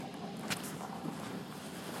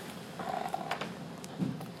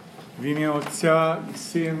В ім'я Отця і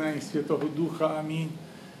Сина і Святого Духа. Амінь.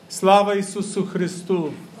 Слава Ісусу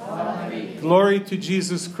Христу! Glory to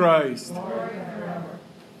Jesus Christ!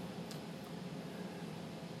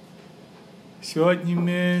 Сьогодні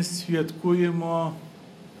ми святкуємо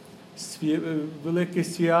велике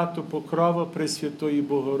свято Покрова Пресвятої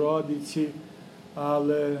Богородиці,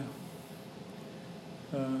 але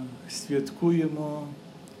святкуємо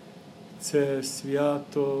це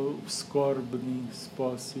свято в скорбний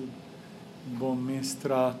спосіб, бо ми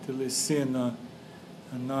стратили сина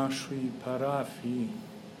нашої парафії.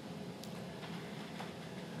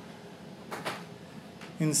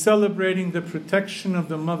 In celebrating the protection of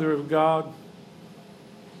the Mother of God,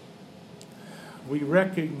 we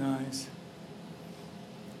recognize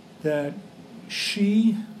that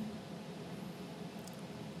she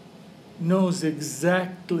knows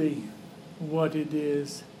exactly what it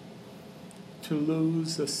is to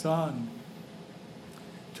lose a son,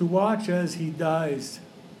 to watch as he dies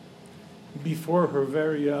before her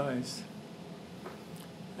very eyes,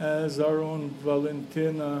 as our own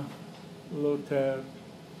Valentina Lothair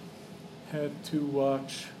had to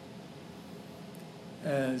watch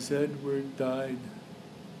as Edward died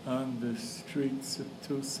on the streets of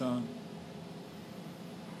Tucson,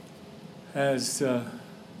 as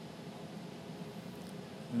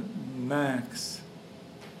Max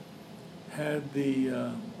had the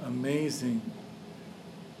amazing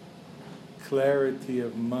clarity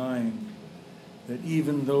of mind that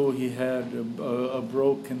even though he had a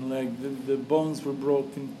broken leg, the bones were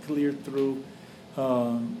broken clear through,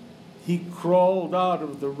 he crawled out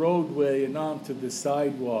of the roadway and onto the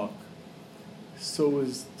sidewalk so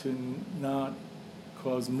as to not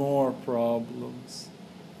cause more problems.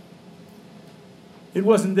 It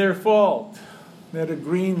wasn't their fault. They had a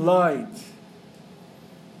green light.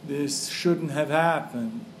 This shouldn't have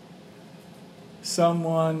happened.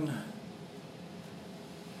 Someone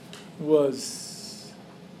was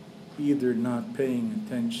either not paying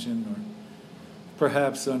attention or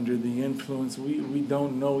perhaps under the influence. We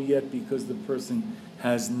don't know yet because the person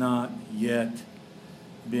has not yet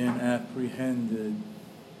been apprehended.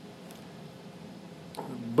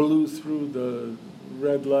 Blew through the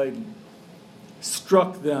red light,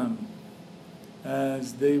 struck them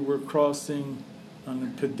as they were crossing on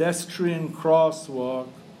a pedestrian crosswalk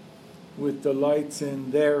with the lights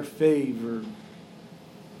in their favor.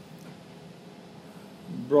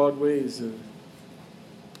 Broadway is a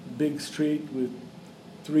big street with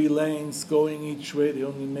 3 lanes going each way. They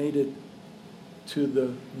only made it to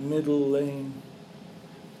the middle lane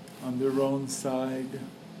on their own side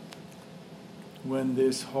when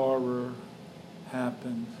this horror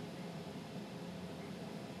happened.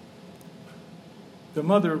 The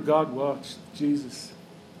Mother of God watched Jesus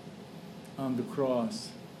on the cross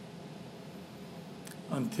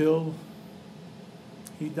until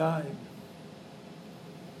he died.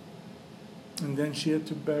 And then she had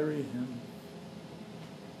to bury him.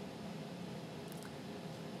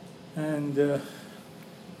 And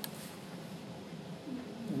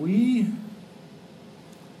we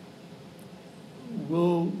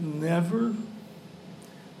will never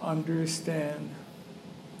understand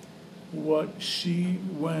what she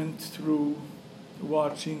went through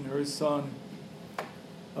watching her son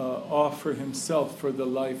offer himself for the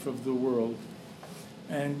life of the world.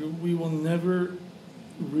 And we will never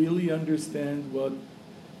really understand what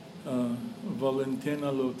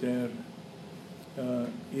Valentina Lothair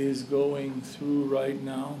is going through right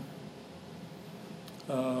now.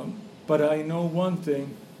 But I know one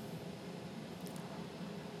thing.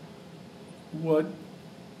 What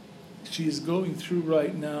she's going through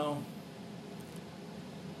right now,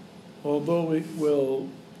 although it will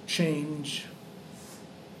change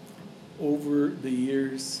over the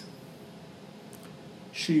years,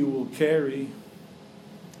 she will carry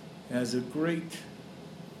as a great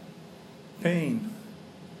pain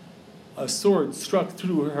a sword struck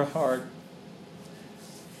through her heart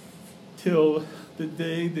till the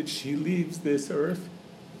day that she leaves this earth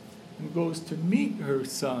and goes to meet her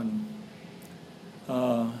son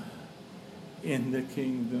in the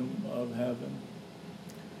kingdom of heaven.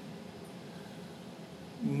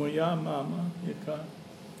 Моя мама, яка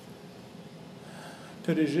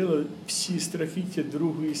пережила всі страхіття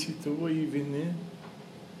Другої світової війни,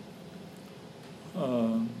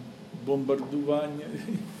 бомбардування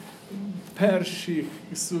перших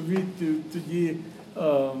совітів, тоді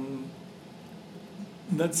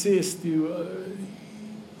нацистів,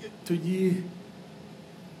 тоді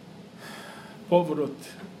поворот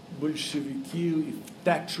большевиків і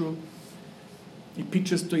втечу. І під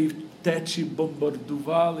час тої втечі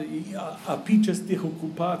бомбардували, а під час тих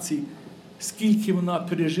окупацій скільки вона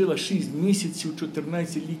пережила, 6 місяців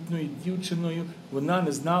 14-літньою дівчиною, вона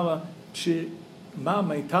не знала, чи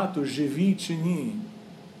мама і тато живі, чи ні.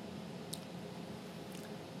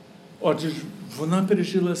 Отже ж, вона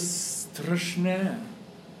пережила страшне.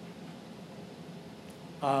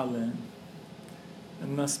 Але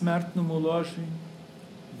на смертному ложі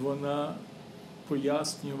вона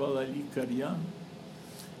пояснювала лікарям,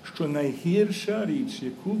 що найгірша річ,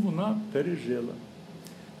 яку вона пережила,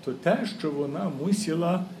 то те, що вона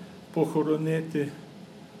мусила похоронити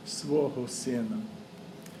свого сина.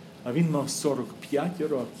 А він мав 45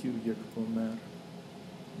 років, як помер.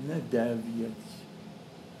 Не 9.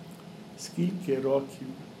 Скільки років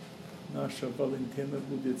наша Валентина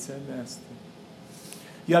буде це нести?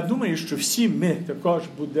 Я думаю, що всі ми також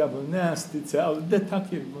будемо нести це, але де так,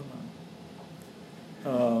 як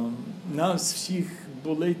вона? Нас всіх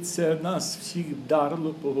болить це, нас всіх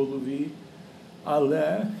вдарило по голові,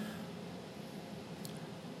 але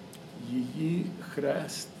її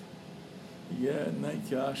хрест є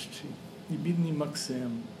найтяжчий. І бідний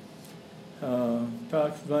Максим.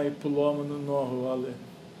 Так, має поломану ногу, але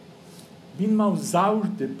він мав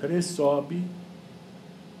завжди при собі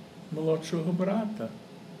молодшого брата,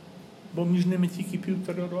 бо між ними тільки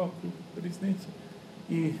 1,5 року різниця.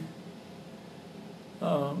 І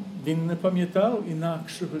він не пам'ятав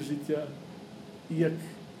інакшого життя, як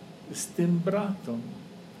з тим братом,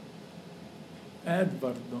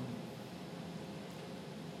 Едвардом.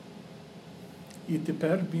 І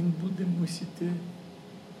тепер він буде мусити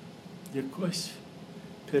якось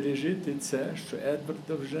пережити це, що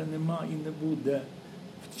Едварда вже нема і не буде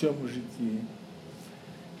в цьому житті.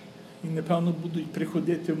 І, напевно, будуть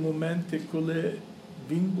приходити моменти, коли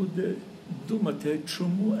він буде думати,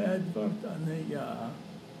 чому Едвард, а не я.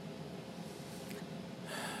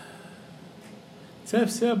 Це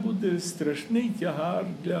все буде страшний тягар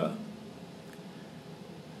для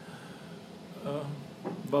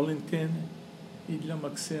Валентини і для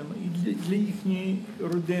Максима, і для їхньої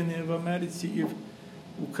родини в Америці і в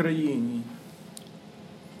Україні.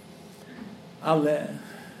 Але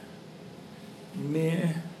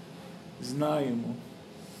ми знаємо,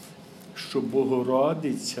 що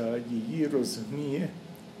Богородиця її розуміє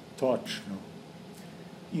точно.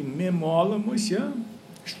 І ми молимося,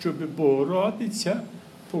 щоб Богородиця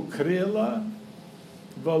покрила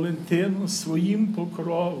Валентину своїм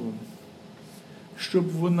покровом,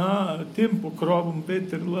 щоб вона тим покровом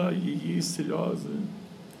витерла її сльози,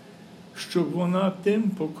 щоб вона тим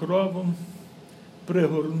покровом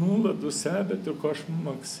пригорнула до себе також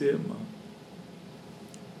Максима.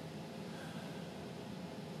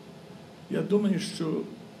 Я думаю, що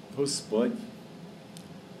Господь,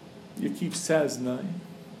 який все знає,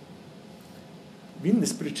 Він не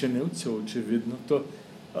спричинив цього, очевидно, то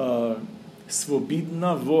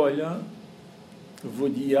свобідна воля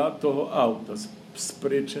водія того авто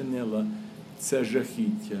спричинила це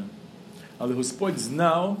жахіття. Але Господь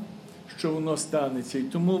знав, що воно станеться. І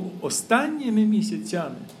тому останніми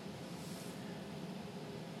місяцями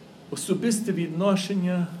особисте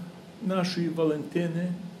відношення нашої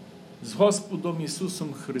Валентини з Господом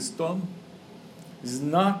Ісусом Христом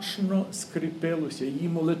значно скріпилося. Її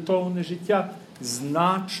молитовне життя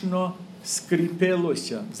значно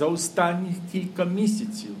скріпилося за останніх кілька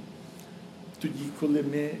місяців. Тоді, коли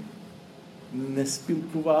ми не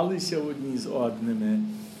спілкувалися одні з одними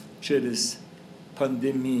через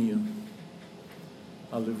пандемію.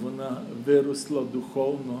 Але вона виросла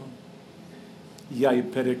духовно. Я й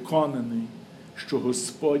переконаний, що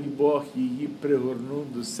Господь Бог її пригорнув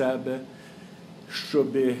до себе,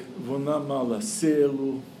 щоб вона мала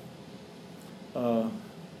силу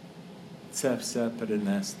це все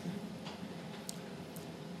перенести.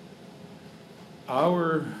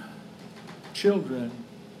 Our children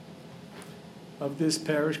of this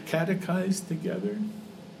parish catechized together.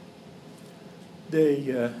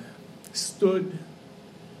 They stood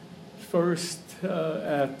first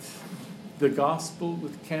at the gospel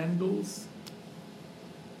with candles,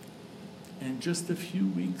 and just a few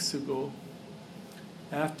weeks ago,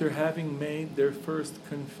 after having made their first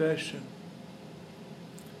confession,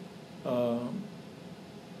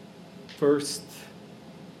 first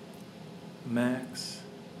Max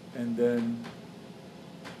and then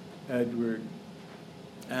Edward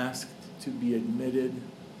asked to be admitted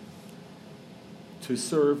to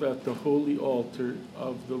serve at the holy altar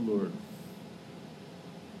of the Lord.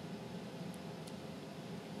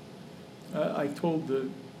 I told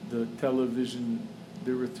the television,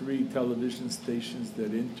 there were 3 television stations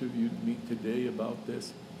that interviewed me today about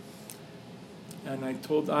this. And I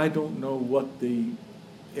told, I don't know what they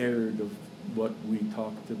aired of what we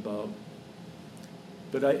talked about.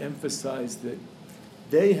 but I emphasized that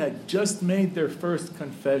they had just made their first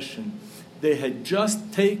confession. They had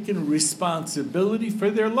just taken responsibility for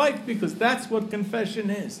their life, because that's what confession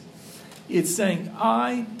is. It's saying,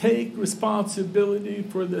 I take responsibility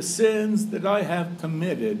for the sins that I have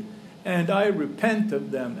committed, and I repent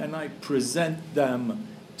of them, and I present them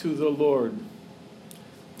to the Lord.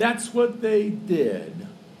 That's what they did.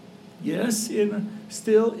 Yes,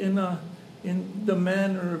 still in the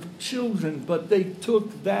manner of children, but they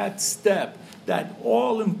took that step, that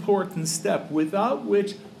all-important step, without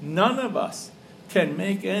which none of us can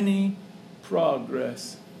make any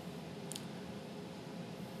progress.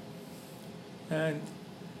 And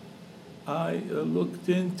I looked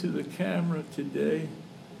into the camera today,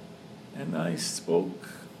 and I spoke,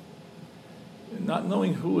 not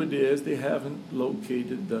knowing who it is. They haven't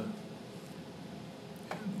located the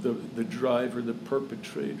driver, the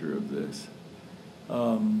perpetrator of this.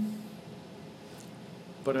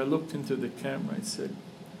 But I looked into the camera and said,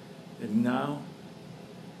 and now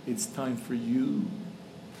it's time for you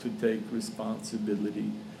to take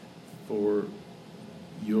responsibility for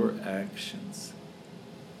your actions.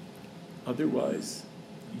 Otherwise,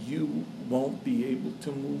 you won't be able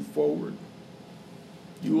to move forward.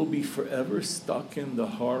 You will be forever stuck in the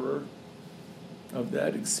horror of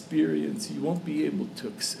that experience. You won't be able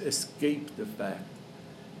to escape the fact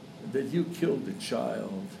that you killed a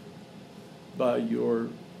child by your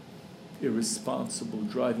irresponsible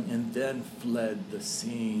driving and then fled the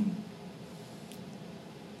scene.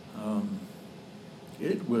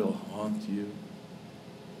 It will haunt you.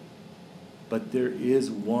 But there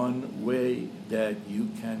is one way that you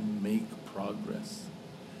can make progress.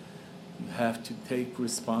 You have to take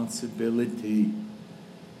responsibility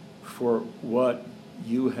for what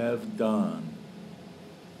you have done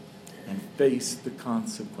and face the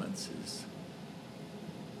consequences.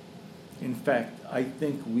 In fact, I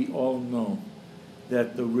think we all know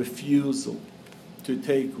that the refusal to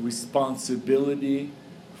take responsibility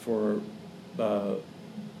for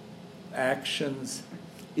actions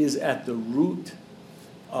is at the root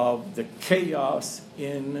of the chaos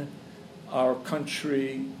in our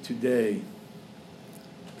country today.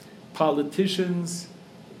 Politicians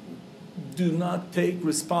do not take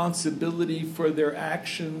responsibility for their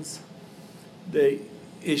actions. They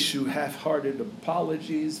issue half-hearted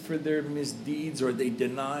apologies for their misdeeds, or they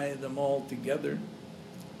deny them altogether.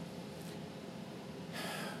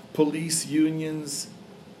 Police unions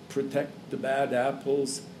protect the bad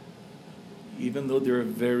apples, even though there are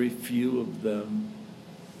very few of them.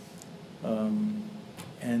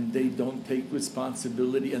 And they don't take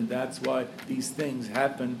responsibility, and that's why these things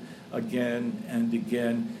happen again and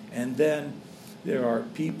again. And then there are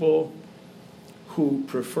people who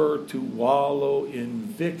prefer to wallow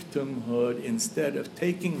in victimhood instead of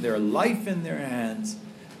taking their life in their hands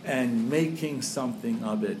and making something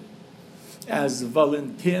of it. As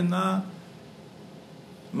Valentina,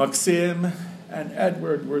 Maxim, and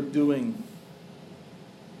Edward were doing.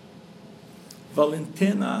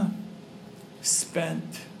 Valentina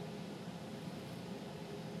spent,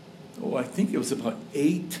 I think it was about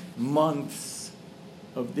 8 months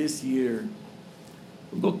of this year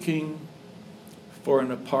looking for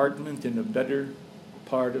an apartment in a better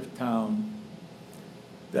part of town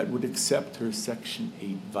that would accept her Section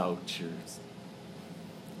 8 vouchers.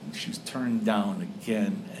 And she was turned down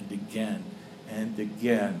again and again and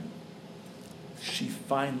again. She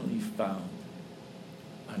finally found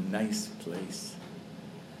a nice place.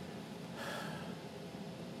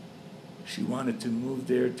 She wanted to move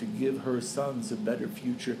there to give her sons a better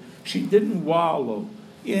future. She didn't wallow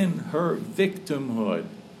in her victimhood.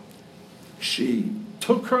 She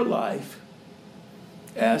took her life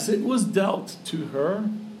as it was dealt to her,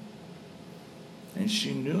 and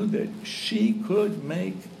she knew that she could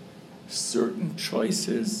make certain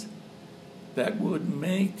choices that would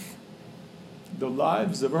make the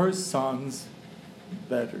lives of her sons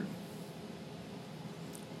better.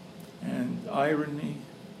 And irony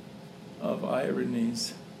of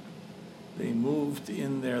ironies, they moved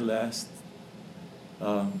in there last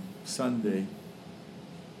Sunday,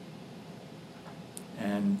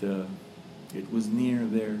 and it was near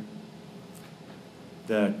there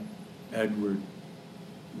that Edward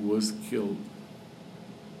was killed.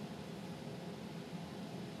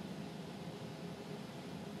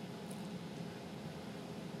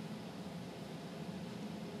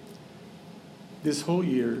 This whole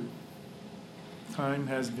year, time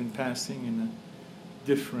has been passing in a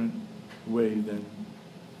different way than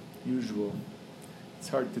usual. It's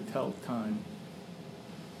hard to tell time.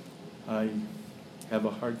 I have a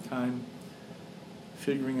hard time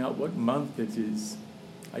figuring out what month it is.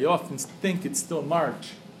 I often think it's still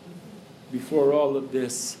March before all of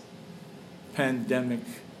this pandemic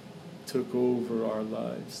took over our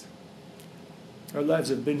lives. Our lives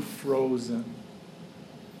have been frozen.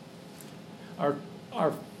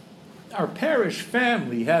 Our parish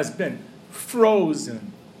family has been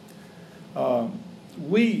frozen. One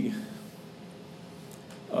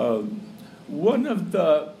of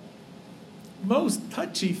the most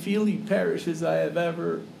touchy-feely parishes I have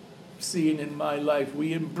ever seen in my life.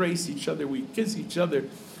 We embrace each other, we kiss each other.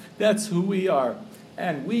 That's who we are.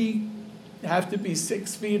 And we have to be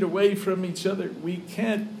 6 feet away from each other. We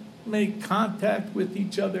can't make contact with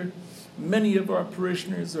each other. Many of our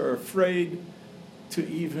parishioners are afraid to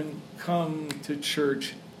even come to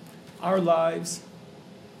church. Our lives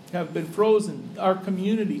have been frozen. Our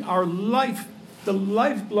community, our life, the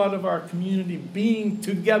lifeblood of our community being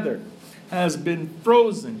together has been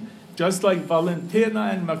frozen. Just like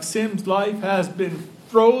Valentina and Maxim's life has been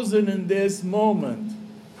frozen in this moment.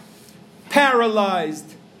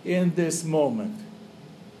 Paralyzed in this moment.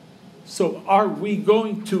 So are we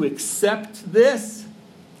going to accept this?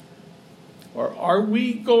 Or are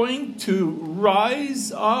we going to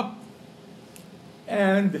rise up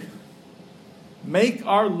and make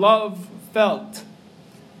our love felt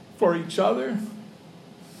for each other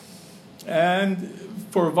and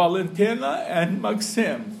for Valentina and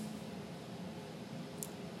Maxim?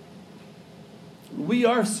 We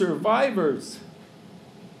are survivors.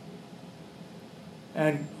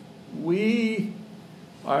 And we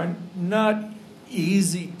are not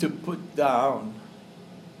easy to put down.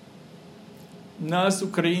 Нас,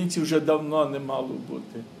 українців, вже давно не мало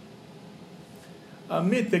бути. А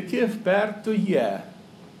ми таки вперто є.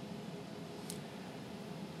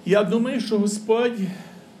 Я думаю, що Господь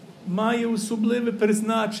має особливе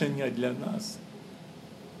призначення для нас.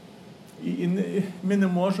 І ми не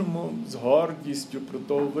можемо з гордістю про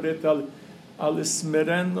то говорити, але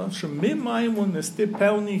смиренно, що ми маємо нести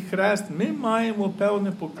певний хрест, ми маємо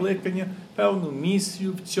певне покликання, певну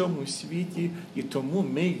місію в цьому світі, і тому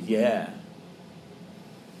ми є.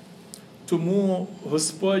 Тому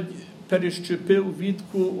Господь перещепив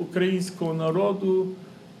вітку українського народу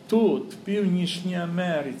тут, в Північній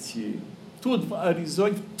Америці, тут, в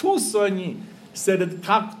Аризоні, в Тусоні, серед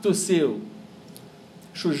кактусів,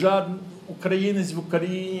 що жоден українець в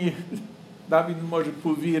Україні навіть не може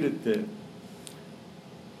повірити.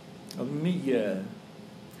 Але ми є.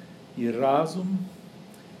 І разом,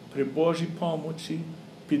 при Божій помочі,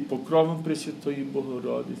 під покровом Пресвятої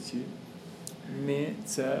Богородиці, ми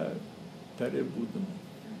це перебудемо.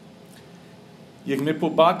 Як ми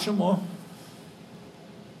побачимо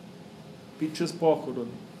під час похорону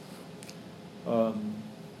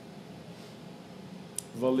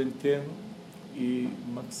Валентину і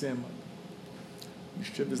Максима, і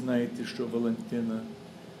ще ви знаєте, що Валентина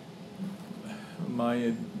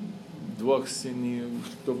має 2 синів,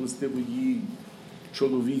 що властиво її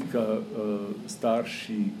чоловіка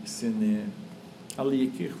старші сини, але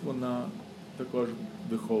яких вона також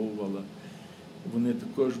виховувала. Вони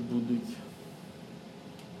також будуть,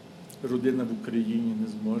 родина в Україні не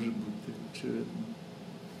зможе бути, очевидно.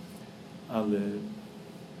 Але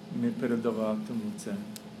ми передаватимемо це.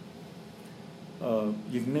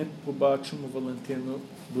 Як ми побачимо Валентину,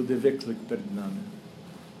 буде виклик перед нами.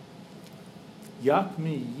 Як ми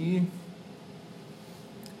її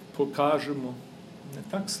покажемо не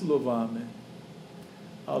так словами,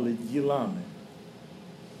 але ділами,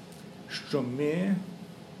 що ми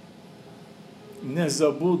не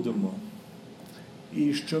забудемо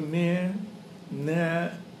і що ми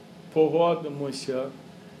не погодимося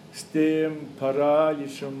з тим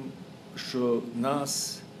паралічем, що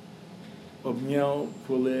нас обняв,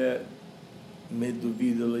 коли ми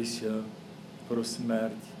довідалися про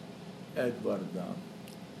смерть Едварда,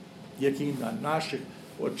 який на наших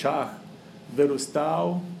очах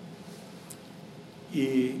виростав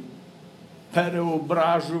і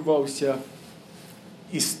переображувався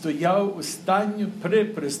і стояв останньо при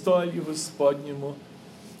престолі Господньому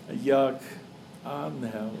як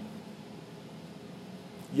ангел.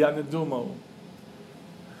 Я не думав,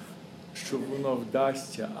 що воно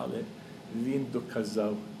вдасться, але він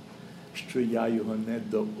доказав, що я його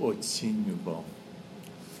недооцінював.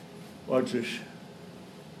 Отже ж,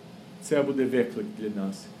 це буде виклик для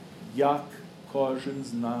нас. Як кожен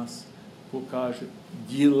з нас покаже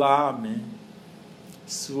ділами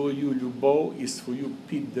свою любов і свою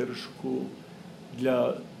підтримку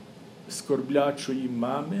для скорблячої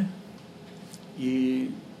мами і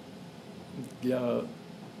для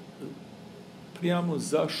прямо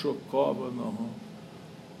зашокованого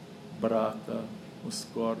брата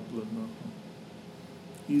оскорбленого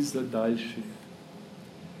і за дальших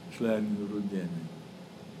членів родини.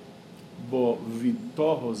 Бо від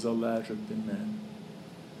того залежатиме,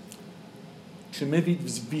 чи ми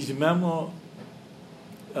візьмемо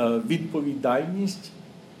відповідальність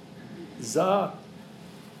за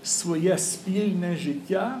своє спільне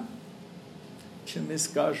життя, чи ми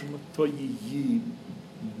скажемо, то її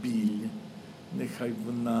біль, нехай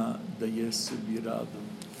вона дає собі раду.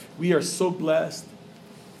 We are so blessed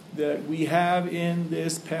that we have in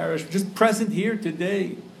this parish, just present here today,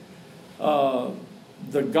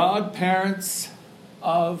 the godparents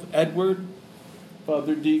of Edward,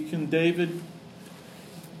 Father Deacon David,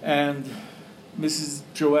 and Mrs.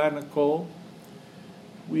 Joanna Cole.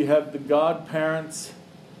 We have the godparents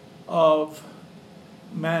of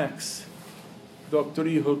Max, Dr.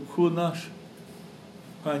 Ihor Kunash,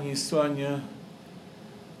 Pani Sonia,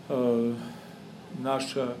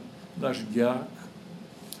 наш дяк.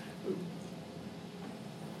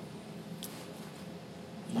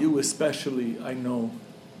 You especially, I know,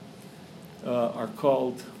 are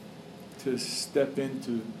called to step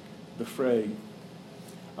into the fray.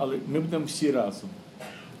 Але ми будемо всі разом.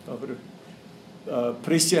 Добре?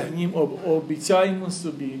 Присягнімо, обіцяємо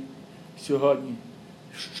собі сьогодні,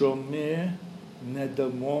 що ми не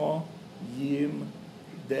дамо їм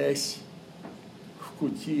десь в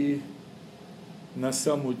куті на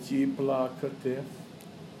самоті плакати,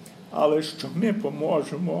 але що ми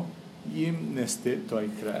поможемо їм нести той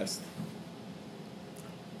хрест.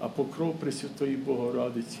 А покров Пресвятої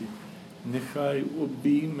Богородиці нехай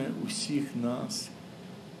обійме усіх нас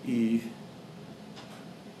і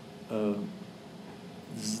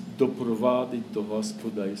допровадить до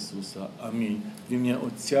Господа Ісуса. Амінь. В ім'я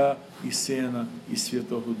Отця і Сина і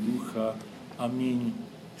Святого Духа. Амінь.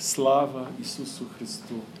 Слава Ісусу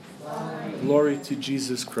Христу. Glory to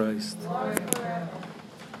Jesus Christ.